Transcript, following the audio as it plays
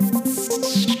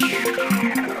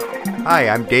Hi,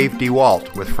 I'm Dave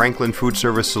DeWalt with Franklin Food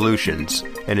Service Solutions,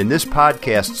 and in this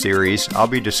podcast series, I'll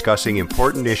be discussing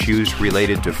important issues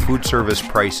related to food service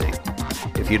pricing.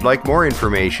 If you'd like more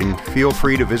information, feel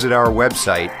free to visit our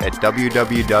website at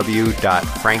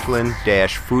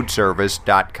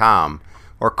www.franklin-foodservice.com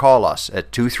or call us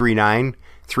at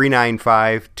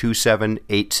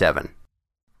 239-395-2787.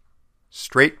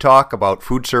 Straight talk about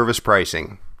food service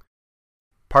pricing.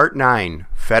 Part 9,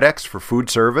 FedEx for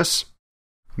Food Service.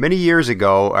 Many years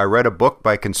ago, I read a book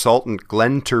by consultant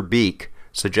Glenn Terbeek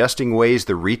suggesting ways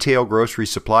the retail grocery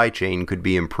supply chain could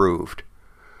be improved.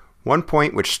 One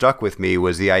point which stuck with me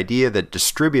was the idea that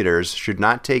distributors should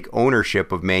not take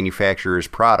ownership of manufacturers'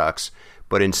 products,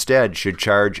 but instead should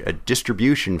charge a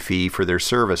distribution fee for their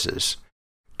services.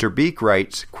 Terbeek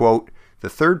writes, quote, "The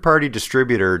third-party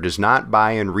distributor does not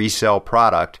buy and resell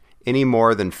product any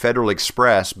more than Federal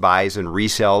Express buys and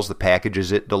resells the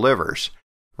packages it delivers.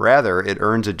 Rather, it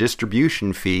earns a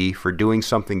distribution fee for doing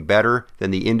something better than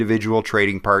the individual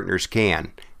trading partners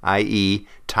can, i.e.,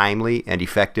 timely and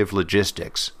effective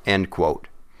logistics." End quote.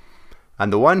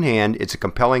 On the one hand, it's a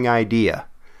compelling idea.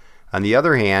 On the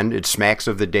other hand, it smacks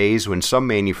of the days when some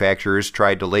manufacturers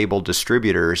tried to label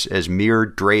distributors as mere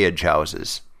drayage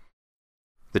houses.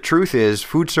 The truth is,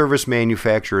 food service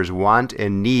manufacturers want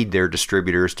and need their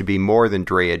distributors to be more than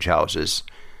drayage houses.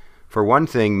 For one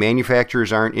thing,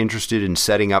 manufacturers aren't interested in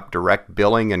setting up direct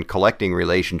billing and collecting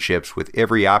relationships with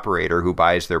every operator who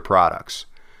buys their products.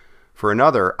 For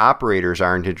another, operators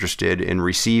aren't interested in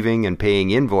receiving and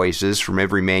paying invoices from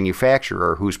every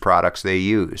manufacturer whose products they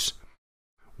use.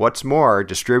 What's more,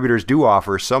 distributors do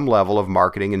offer some level of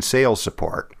marketing and sales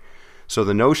support. So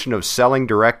the notion of selling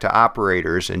direct to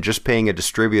operators and just paying a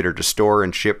distributor to store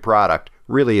and ship product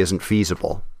really isn't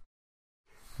feasible.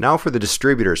 Now for the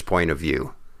distributor's point of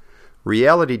view.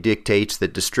 Reality dictates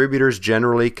that distributors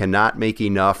generally cannot make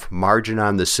enough margin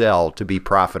on the sell to be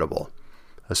profitable.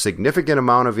 A significant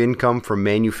amount of income from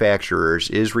manufacturers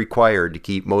is required to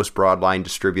keep most broadline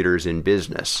distributors in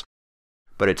business.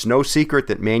 But it's no secret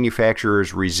that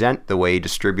manufacturers resent the way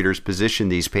distributors position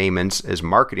these payments as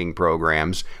marketing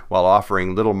programs while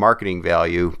offering little marketing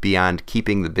value beyond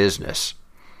keeping the business.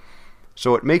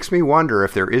 So it makes me wonder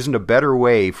if there isn't a better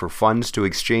way for funds to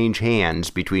exchange hands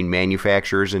between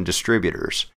manufacturers and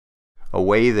distributors, a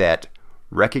way that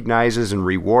recognizes and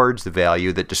rewards the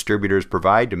value that distributors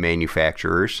provide to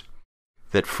manufacturers,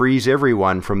 that frees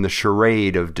everyone from the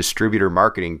charade of distributor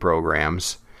marketing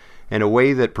programs, and a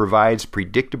way that provides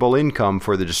predictable income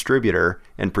for the distributor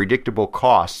and predictable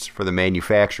costs for the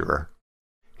manufacturer.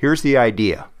 Here's the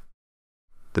idea.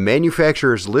 The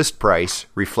manufacturer's list price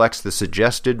reflects the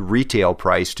suggested retail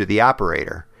price to the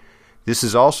operator. This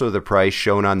is also the price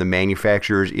shown on the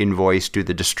manufacturer's invoice to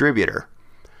the distributor.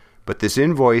 But this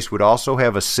invoice would also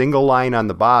have a single line on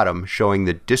the bottom showing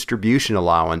the distribution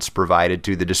allowance provided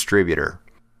to the distributor.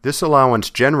 This allowance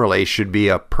generally should be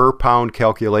a per-pound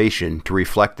calculation to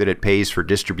reflect that it pays for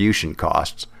distribution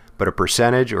costs, but a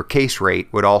percentage or case rate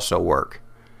would also work.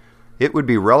 It would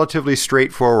be relatively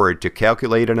straightforward to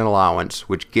calculate an allowance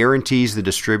which guarantees the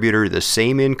distributor the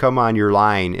same income on your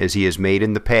line as he has made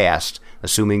in the past,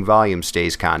 assuming volume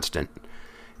stays constant.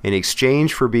 In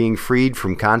exchange for being freed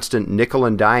from constant nickel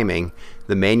and diming,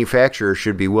 the manufacturer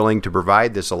should be willing to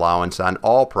provide this allowance on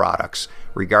all products,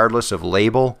 regardless of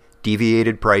label,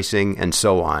 deviated pricing, and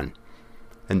so on.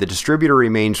 And the distributor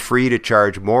remains free to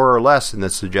charge more or less than the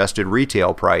suggested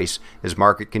retail price as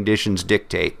market conditions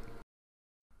dictate.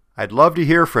 I'd love to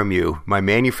hear from you, my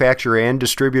manufacturer and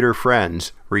distributor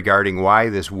friends, regarding why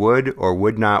this would or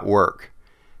would not work.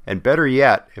 And better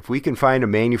yet, if we can find a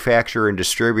manufacturer and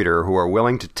distributor who are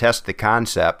willing to test the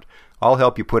concept, I'll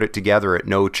help you put it together at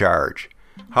no charge.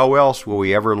 How else will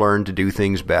we ever learn to do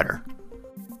things better?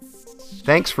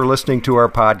 Thanks for listening to our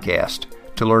podcast.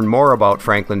 To learn more about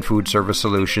Franklin Food Service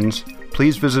Solutions,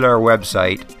 please visit our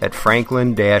website at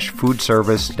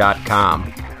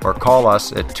franklin-foodservice.com or call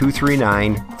us at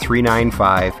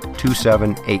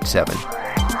 239-395-2787.